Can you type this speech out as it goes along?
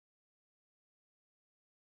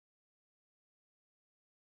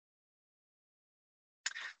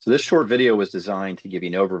So this short video was designed to give you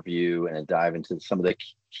an overview and a dive into some of the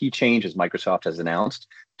key changes Microsoft has announced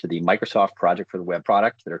to the Microsoft Project for the Web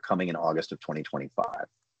product that are coming in August of 2025.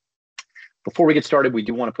 Before we get started, we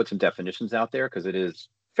do want to put some definitions out there because it is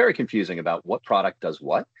very confusing about what product does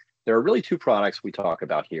what. There are really two products we talk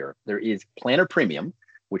about here. There is Planner Premium,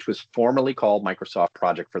 which was formerly called Microsoft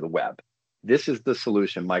Project for the Web. This is the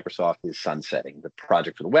solution Microsoft is sunsetting, the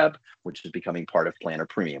Project for the Web, which is becoming part of Planner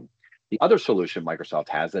Premium. The other solution Microsoft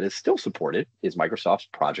has that is still supported is Microsoft's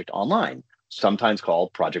Project Online, sometimes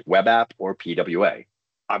called Project Web App or PWA.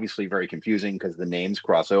 Obviously very confusing because the names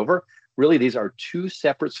cross over. Really, these are two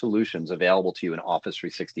separate solutions available to you in Office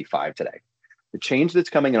 365 today. The change that's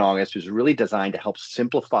coming in August is really designed to help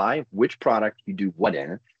simplify which product you do what in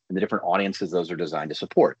and the different audiences those are designed to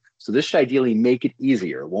support. So this should ideally make it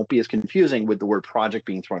easier. It won't be as confusing with the word project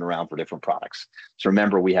being thrown around for different products. So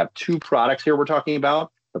remember, we have two products here we're talking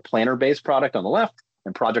about, the planner-based product on the left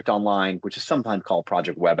and Project Online, which is sometimes called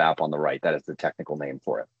Project Web App on the right. That is the technical name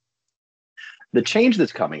for it. The change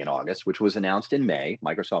that's coming in August, which was announced in May,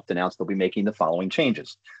 Microsoft announced they'll be making the following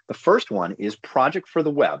changes. The first one is Project for the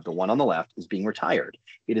Web. The one on the left is being retired.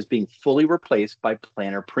 It is being fully replaced by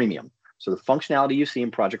Planner Premium. So the functionality you see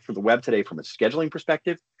in Project for the Web today from a scheduling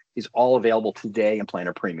perspective is all available today in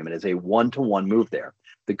Planner Premium. It is a one-to-one move there.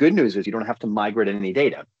 The good news is you don't have to migrate any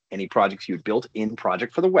data. Any projects you built in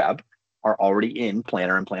Project for the Web are already in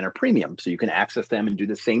Planner and Planner Premium. So you can access them and do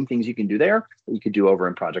the same things you can do there that you could do over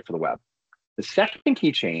in Project for the Web. The second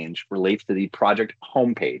key change relates to the project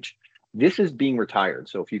homepage. This is being retired.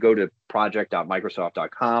 So if you go to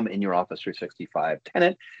project.microsoft.com in your Office 365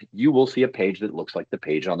 tenant, you will see a page that looks like the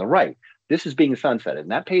page on the right. This is being sunsetted.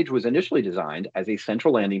 And that page was initially designed as a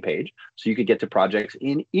central landing page so you could get to projects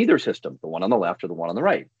in either system, the one on the left or the one on the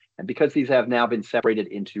right. And because these have now been separated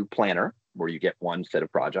into Planner, where you get one set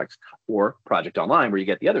of projects, or Project Online, where you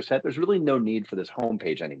get the other set, there's really no need for this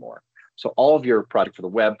homepage anymore. So all of your Project for the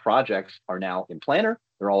Web projects are now in Planner.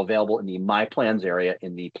 They're all available in the My Plans area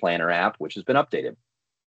in the Planner app, which has been updated.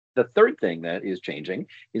 The third thing that is changing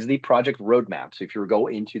is the project roadmap. So if you go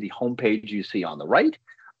into the homepage you see on the right,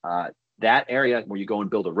 that area where you go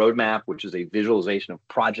and build a roadmap, which is a visualization of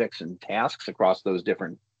projects and tasks across those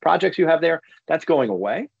different projects you have there, that's going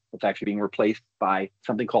away. It's actually being replaced by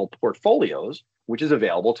something called Portfolios, which is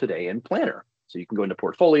available today in Planner. So you can go into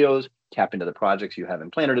Portfolios, tap into the projects you have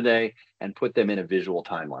in Planner today, and put them in a visual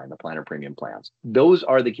timeline, the Planner Premium plans. Those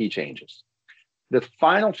are the key changes. The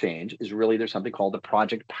final change is really there's something called the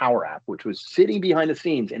Project Power App, which was sitting behind the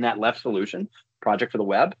scenes in that left solution, Project for the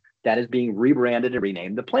Web, that is being rebranded and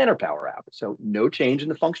renamed the Planner Power App. So no change in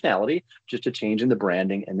the functionality, just a change in the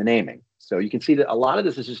branding and the naming. So you can see that a lot of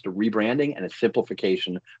this is just a rebranding and a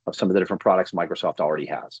simplification of some of the different products Microsoft already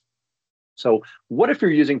has. So what if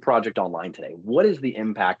you're using Project Online today? What is the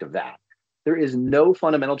impact of that? There is no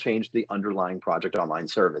fundamental change to the underlying Project Online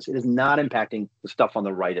service. It is not impacting the stuff on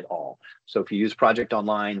the right at all. So if you use Project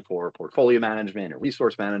Online for portfolio management or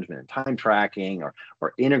resource management and time tracking or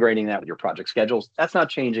integrating that with your project schedules, that's not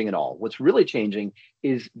changing at all. What's really changing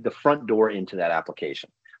is the front door into that application.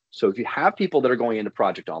 So if you have people that are going into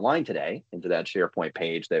Project Online today, into that SharePoint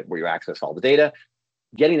page where you access all the data,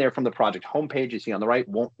 getting there from the project homepage you see on the right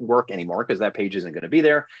won't work anymore because that page isn't going to be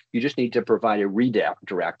there. You just need to provide a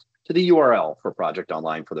redirect to the URL for Project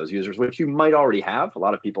Online for those users, which you might already have. A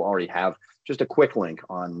lot of people already have just a quick link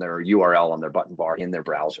on their URL on their button bar in their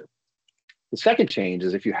browser. The second change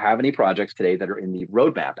is if you have any projects today that are in the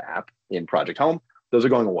Roadmap app in Project Home, those are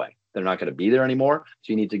going away. They're not going to be there anymore.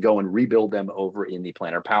 So you need to go and rebuild them over in the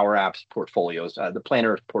Planner Power Apps portfolios, the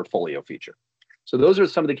Planner portfolio feature. So those are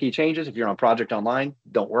some of the key changes. If you're on Project Online,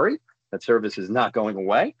 don't worry. That service is not going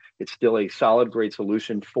away. It's still a solid, great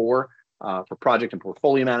solution for project and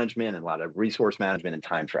portfolio management and a lot of resource management and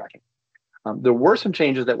time tracking. There were some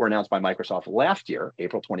changes that were announced by Microsoft last year,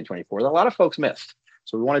 April 2024, that a lot of folks missed.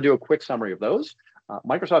 So we want to do a quick summary of those.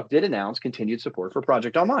 Microsoft did announce continued support for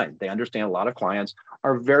Project Online. They understand a lot of clients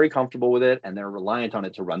are very comfortable with it and they're reliant on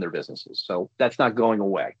it to run their businesses. So that's not going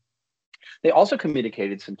away. They also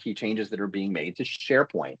communicated some key changes that are being made to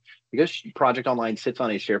SharePoint. Because Project Online sits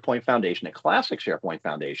on a SharePoint foundation, a classic SharePoint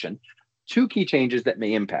foundation, two key changes that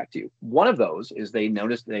may impact you. One of those is they've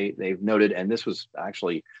noted, and this was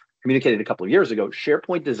actually communicated a couple of years ago,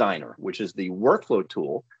 SharePoint Designer, which is the workflow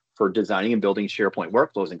tool for designing and building SharePoint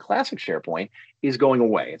workflows in classic SharePoint, is going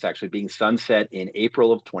away. It's actually being sunset in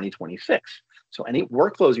April of 2026. So any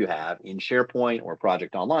workflows you have in SharePoint or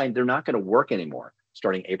Project Online, they're not going to work anymore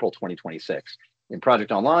starting April 2026. In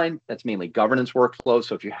Project Online, that's mainly governance workflows.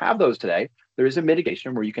 So if you have those today, there is a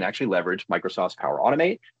mitigation where you can actually leverage Microsoft's Power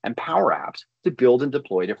Automate and Power Apps to build and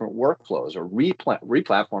deploy different workflows or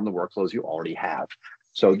replatform the workflows you already have.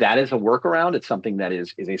 So that is a workaround. It's something that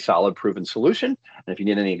is a solid, proven solution. And if you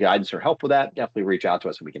need any guidance or help with that, definitely reach out to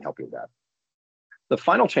us and we can help you with that. The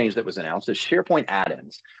final change that was announced is SharePoint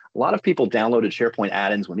add-ins. A lot of people downloaded SharePoint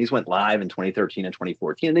add-ins when these went live in 2013 and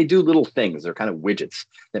 2014, and they do little things. They're kind of widgets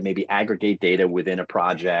that maybe aggregate data within a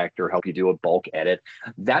project or help you do a bulk edit.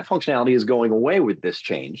 That functionality is going away with this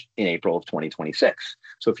change in April of 2026.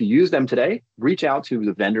 So if you use them today, reach out to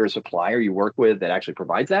the vendor or supplier you work with that actually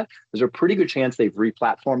provides that. There's a pretty good chance they've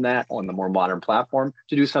replatformed that on the more modern platform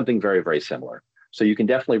to do something very, very similar. So you can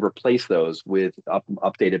definitely replace those with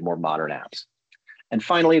updated, more modern apps. And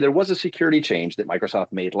finally, there was a security change that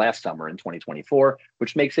Microsoft made last summer in 2024,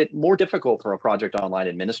 which makes it more difficult for a project online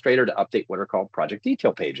administrator to update what are called project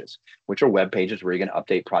detail pages, which are web pages where you're going to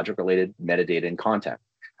update project-related metadata and content.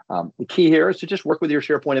 The key here is to just work with your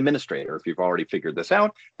SharePoint administrator if you've already figured this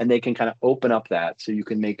out, and they can kind of open up that so you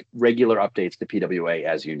can make regular updates to PWA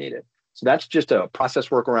as you need it. So that's just a process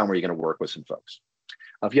workaround where you're going to work with some folks.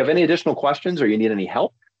 If you have any additional questions or you need any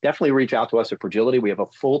help, definitely reach out to us at Progility. We have a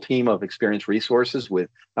full team of experienced resources with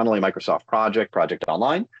not only Microsoft Project, Project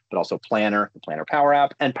Online, but also Planner, the Planner Power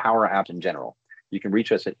App, and Power Apps in general. You can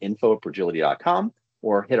reach us at info@progility.com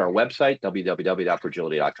or hit our website,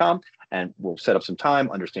 www.progility.com, and we'll set up some time,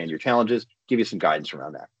 understand your challenges, give you some guidance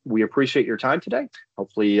around that. We appreciate your time today.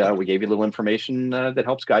 Hopefully, we gave you a little information that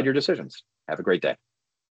helps guide your decisions. Have a great day.